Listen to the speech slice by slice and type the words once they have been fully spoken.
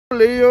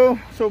Leo,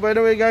 so by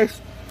the way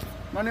guys,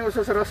 mani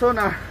usa sa rason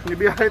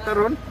nibiyahe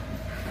taron.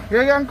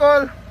 Yeah,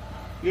 uncle.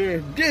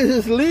 Yeah,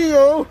 this is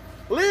Leo.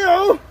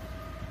 Leo.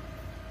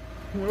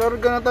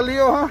 Mularga na ta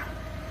Leo ha.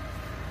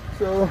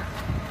 So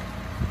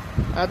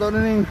ato na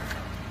ning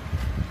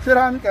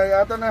siran kay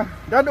ato na.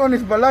 That one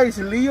is balay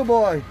si Leo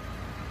boy.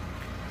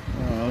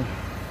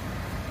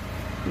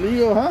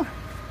 Leo ha.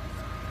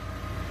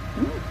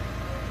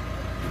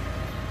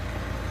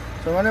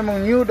 So ano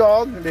mong new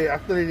dog? Hindi,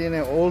 actually din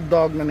yung old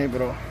dog na ni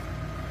bro.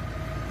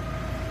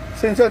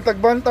 Since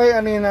tagbantay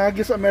ani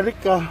nagi sa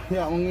Amerika,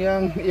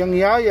 yang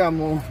yaya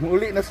mo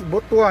uli na sa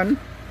Butuan.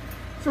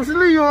 So si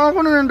Leo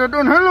ako na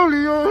nandoon. Hello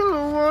Leo,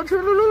 hello, watch,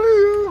 hello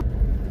Leo.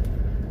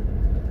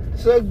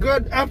 So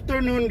good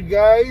afternoon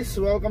guys,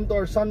 welcome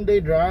to our Sunday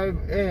drive,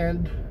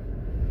 and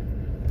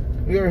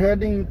we are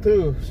heading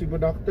to Cebu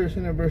Doctors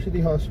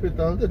University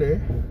Hospital today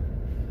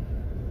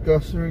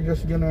because we're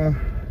just gonna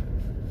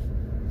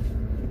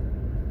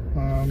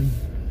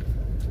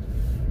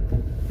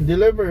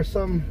deliver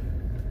some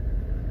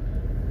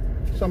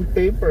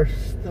papers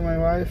to my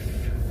wife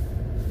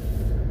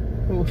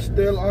who's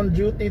still on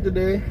duty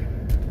today.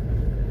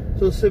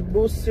 So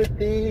Cebu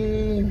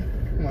City,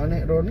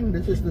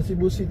 this is the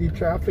Cebu City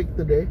traffic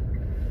today.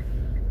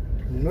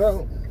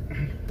 Well,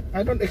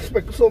 I don't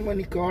expect so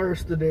many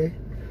cars today.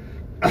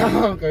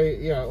 Okay,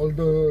 yeah,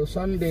 although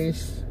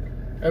Sundays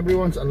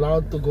everyone's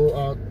allowed to go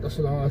out as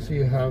long as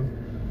you have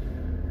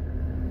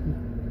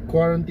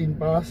quarantine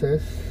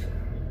passes,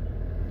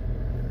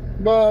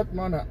 but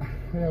mana,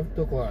 we have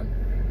to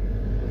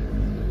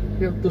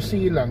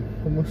see lang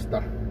kumusta.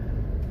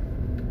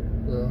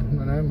 So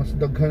nanay mas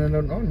daghan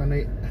na nun,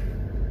 nanay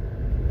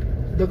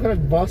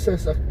daghan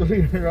buses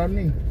actually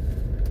running.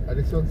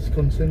 This one's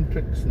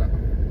concentrics na.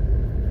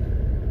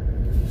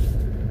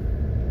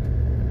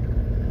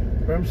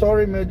 But I'm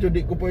sorry, medyo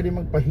di ko pwede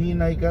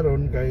magpahinay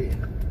karon kay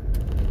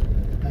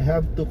I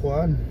have to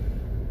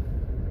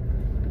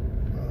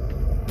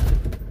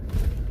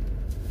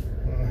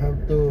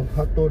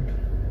hatod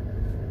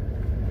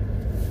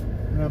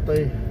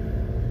natay.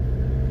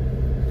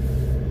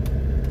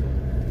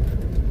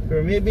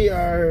 Pero maybe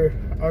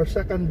our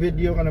second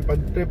video kana pag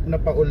trip na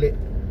pauli,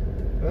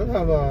 we'll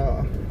have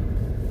a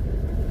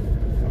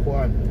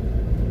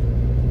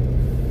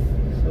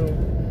so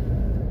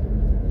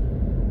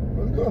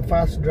we'll do a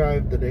fast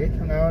drive today.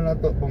 Ano na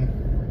to kung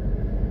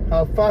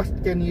how fast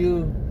can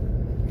you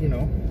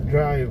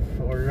drive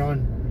or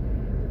run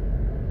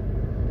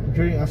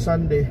during a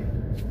Sunday.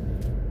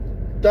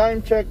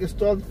 Time check is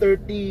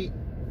 12:30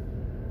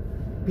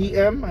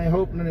 PM. I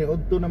hope na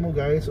niudto na mo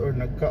guys, or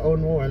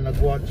nagkaon mo while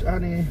nagwatch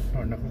ani,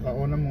 or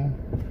nakakaon na mo.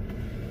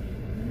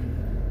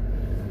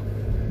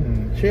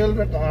 Chill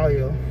na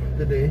tayo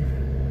today.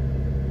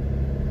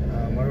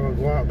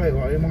 Maragwa kay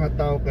yung mga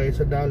tao kay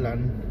sa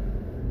dalan,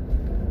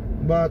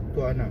 but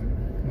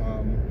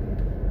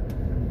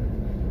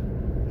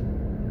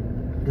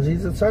kasi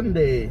it's a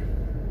Sunday,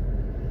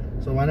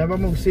 so wala ba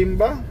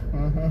magsimba?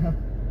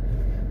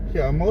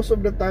 Yeah, most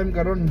of the time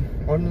karon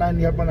online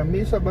pa na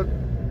misa, but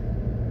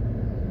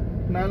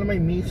na may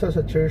misa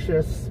sa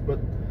churches, but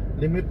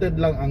limited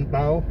lang ang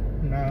tao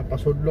na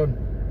pasudlon.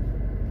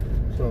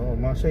 So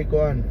masay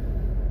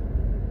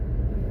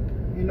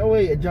in a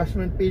way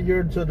adjustment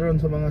period sa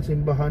doon sa mga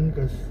simbahan,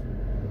 kasi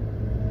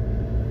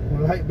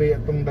malay ba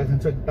itong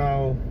daghan sa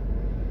tao.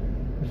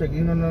 Kasi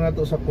ino na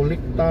nato sa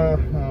kolekta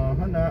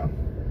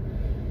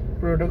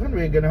pero daghan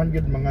may ganahan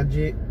gyud mga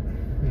G,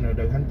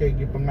 daghan kay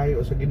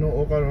gipangayo sa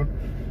Ginoo karon,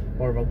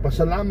 or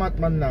magpasalamat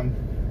man lang.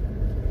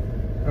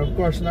 Of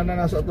course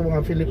nasa ato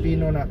mga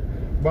Filipino na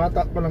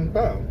bata pa lang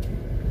ta,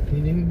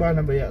 hinimba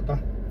na baya ta,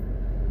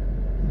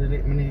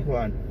 dili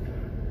manikuan,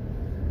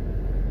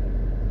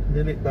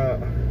 dili ta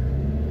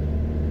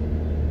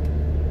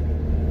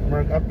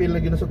mark appeal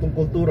lagi na sa itong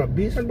kultura,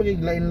 bisan bagay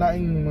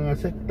lain-laing mga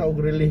sekta o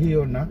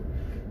relihiyon na,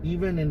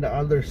 even in the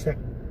other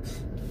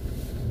sects,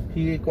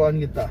 hikuan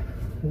kita,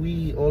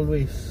 we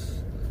always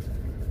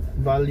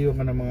value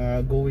ka na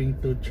mga going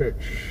to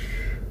church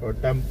or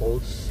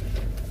temples.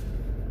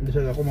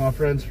 Bisa ako mga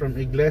friends from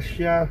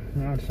iglesia,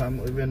 some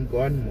even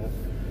kuan mo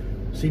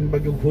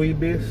simbag yung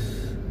Huibis,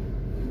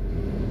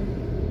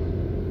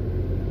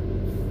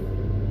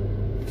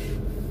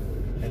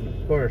 and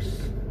of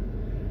course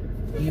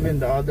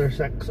even the other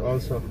sects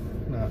also,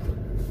 na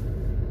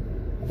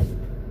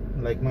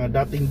like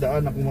mga dating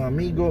daan akong mga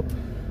amigo,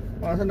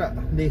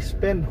 they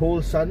spend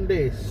whole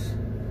Sundays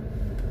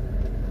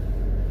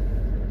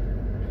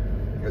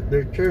at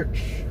their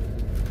church.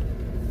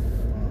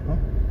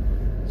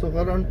 So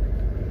karon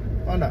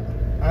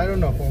I don't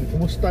know kung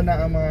kumusta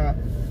na ang mga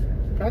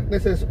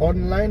practices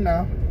online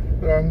na,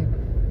 pero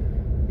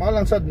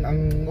malang sad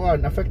ang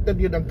affected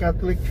yun ang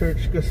Catholic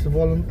Church, kasi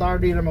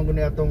voluntary naman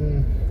guni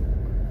atong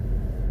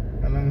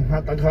anong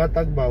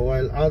hatag-hatag ba,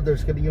 while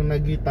others kadi yung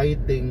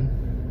nagi-tithing,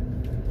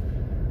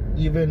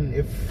 even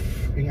if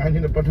ingani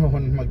na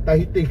panahon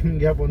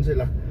mag-tithing gyapon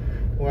sila,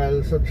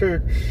 while sa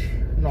church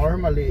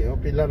normally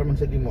pila naman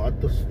sa gimo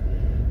atos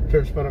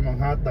church para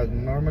manghatag.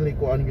 Normally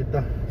kuan kita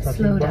sa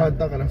simbahan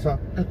ta kanang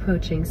sa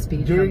approaching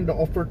speed during the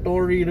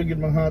offertory ra gyud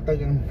manghatag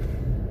ang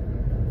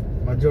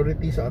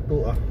majority sa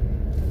ato ah.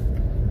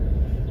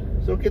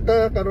 So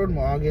kita karon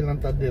mo agi lang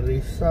ta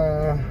diri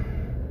sa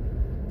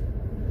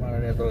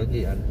mana nito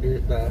lagi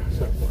diri ta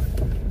sa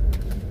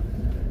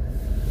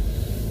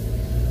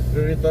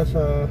diri ta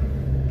sa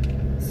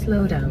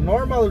slow down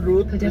normal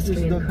route, which is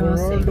the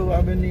Coronado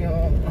Avenue.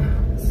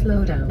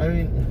 Slow down. I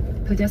mean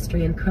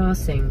pedestrian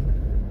crossing.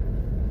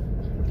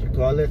 What you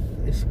call it?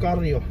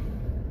 Iscarrio.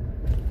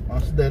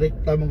 Mas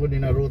direkta mo gud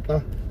na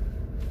ruta.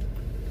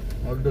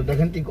 Although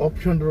daghan tig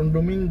option ron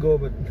Domingo,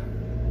 but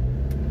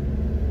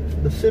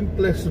the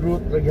simplest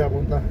route ra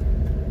gyapon ta.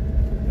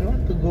 We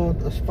want to go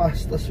as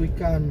fast as we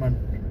can, man.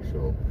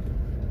 So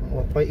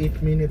pa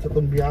 8 minutes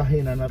atong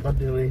biyahe na nata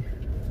diri.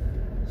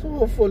 So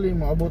hopefully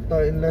maabot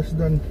ta in less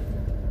than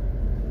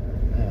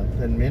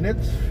 10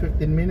 minutes,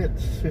 15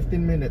 minutes,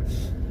 15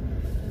 minutes.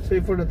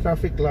 Save for the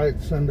traffic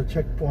lights and the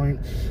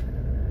checkpoints.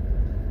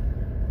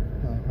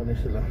 Ano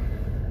sila?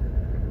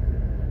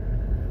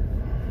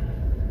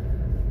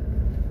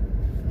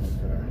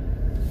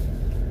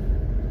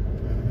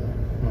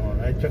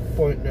 May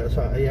checkpoint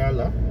sa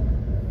Ayala.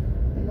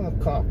 May mga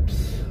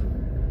cops.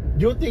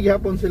 Duty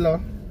gapon sila,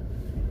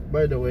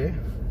 by the way,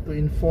 to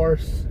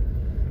enforce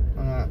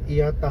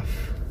IATF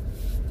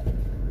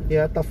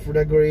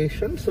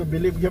regulation. So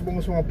believe gapon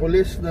sa mga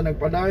police na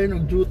nagpadayon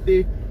og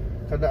duty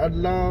kada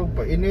adlaw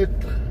painit.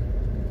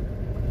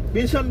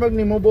 Bisan bag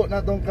nimubo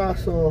na tong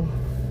kaso,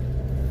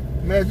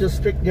 medyo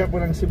strict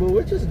gapon ang Cebu,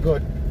 which is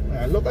good.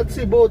 Look at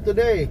Cebu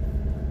today,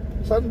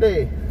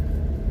 Sunday.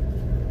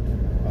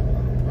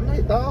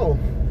 Anay tao.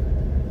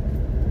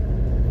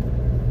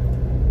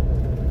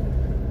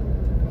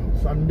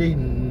 Sunday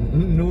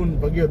noon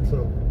pag yun.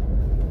 So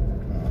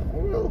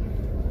well,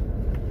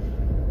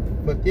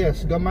 but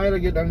yes, gamay ra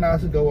gyud ang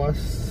nasa gawas.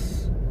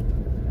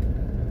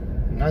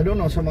 I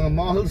don't know sa mga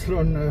malls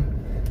ron,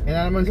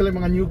 naman sila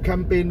mga new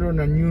campaign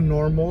ron na new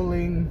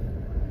normaling,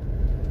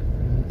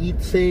 eat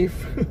safe.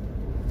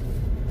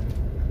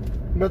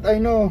 But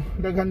I know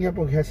daghan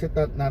gyapon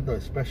hesitant nato,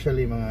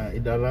 especially mga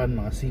idaran,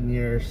 mga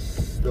seniors,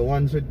 the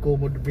ones with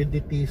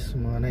comorbidities,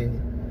 mga nay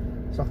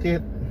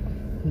sakit.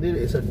 Hindi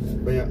isa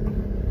baya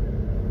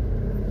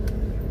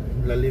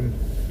lalim.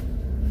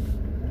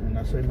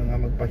 Nasa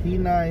mga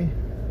magpahinay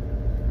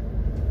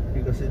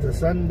because it's a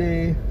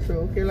Sunday,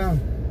 so okay lang.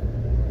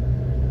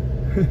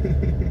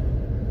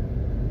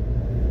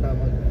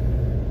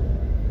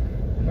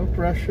 No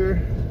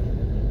pressure.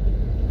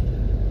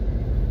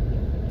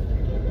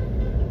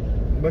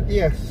 But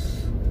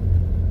yes,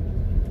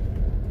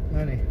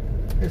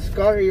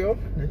 Iscarrio,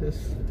 this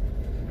is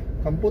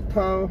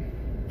Kamputhaw.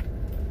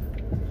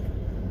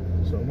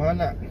 So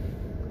mana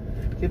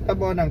kita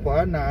mo nang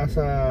kuan na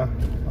sa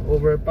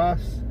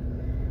overpass,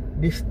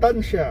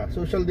 distansya,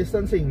 social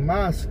distancing,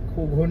 mask,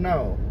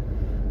 hughunaw,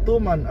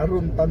 tuman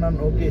aron tanan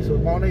okay. So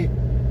mao na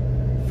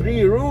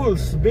 3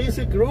 rules,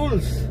 basic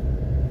rules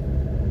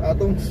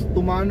atong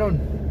tumanon.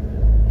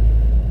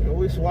 You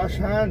always wash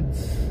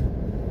hands,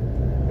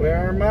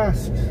 wear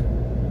masks,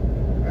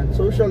 and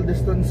social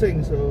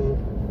distancing. So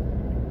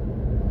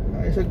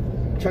isa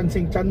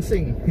chancing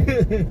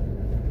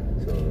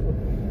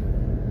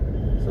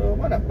so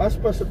mana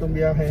paspas atong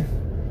biyahe.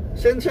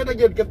 Sensya na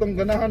gyud katong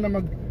ganahan na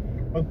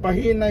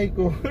magpahinay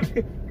ko.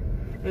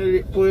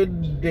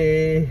 Pwede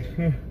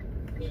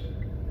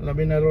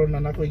labi na ron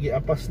na nako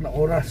giapas na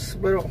oras,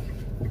 pero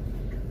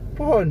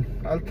pohon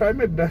I'll try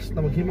my best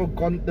na maghimog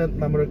content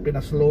na murag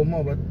pinaslow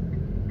mo. But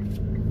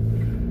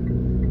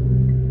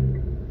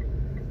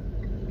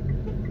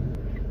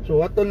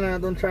so aton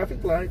na atong traffic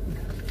light.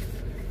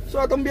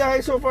 So atong biyahe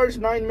so far is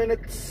 9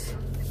 minutes.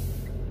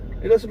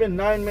 It has been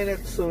 9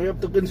 minutes, so we have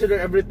to consider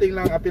everything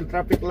lang apil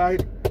traffic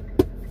light.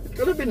 It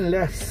could have been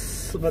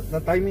less, but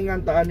na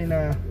timingan taan ni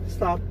na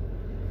stop.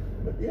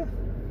 But yeah,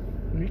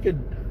 we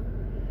could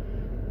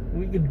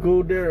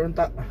go there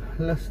unta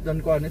less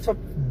than kuan. It's a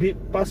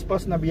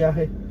pas na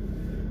biyahe.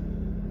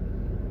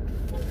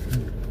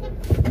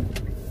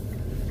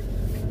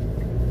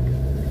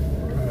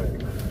 Alright.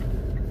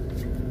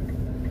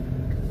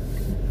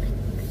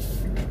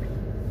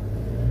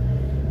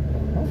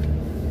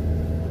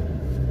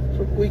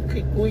 So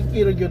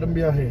quickie ra gyud ang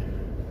biyahe.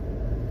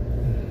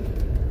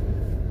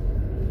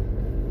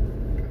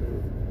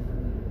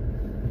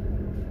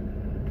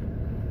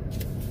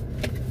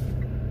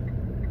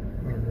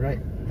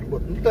 Alright.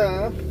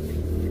 Punta.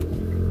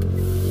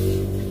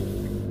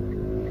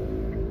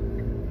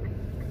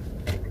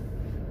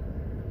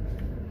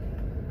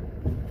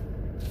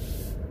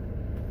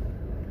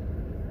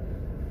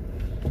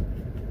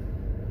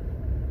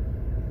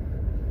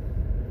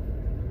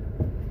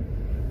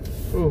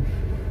 Oh.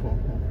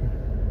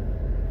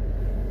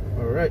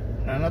 Alright,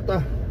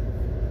 nanata.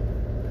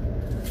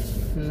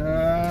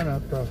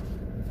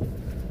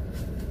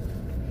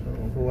 So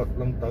buhat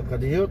lang ta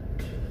kadiyot.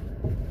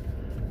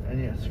 And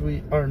yes,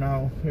 we are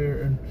now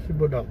here in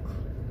Cebu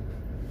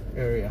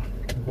area.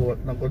 Buhat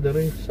lang ko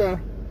diri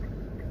sa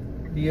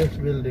DS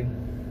building.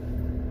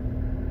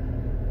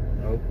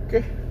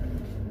 Okay.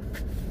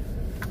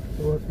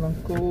 Buhat lang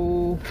ko.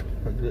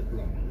 Paglit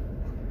lang.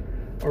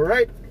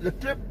 Alright, the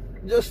trip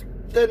just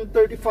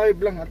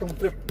 10:35 lang atong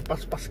trip.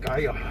 Paspas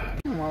kayo.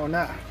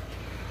 Mauna.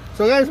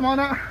 So guys,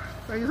 mauna.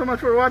 Thank you so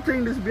much for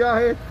watching this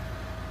biyahe.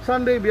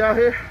 Sunday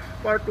biyahe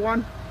part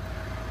 1.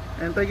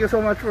 And thank you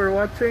so much for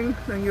watching.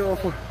 Thank you all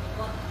for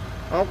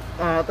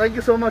thank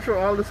you so much for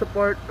all the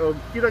support.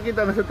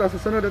 Kita-kita na sa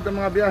sunod at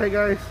mga biyahe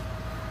guys.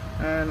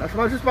 And as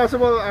much as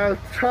possible, I'll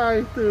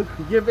try to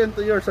give in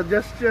to your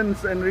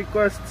suggestions and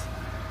requests.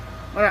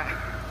 Mara.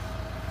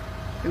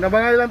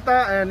 Inabangay lang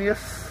ta, and yes,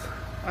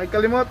 ay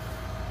kalimot.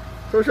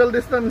 Social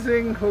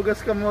distancing,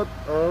 hugas kamot,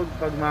 o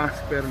pagmask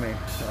perme.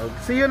 So,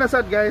 see you na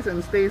sad guys,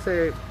 and stay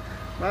safe.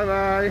 Bye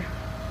bye.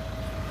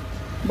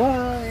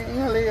 Bye.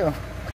 Ingat Leo.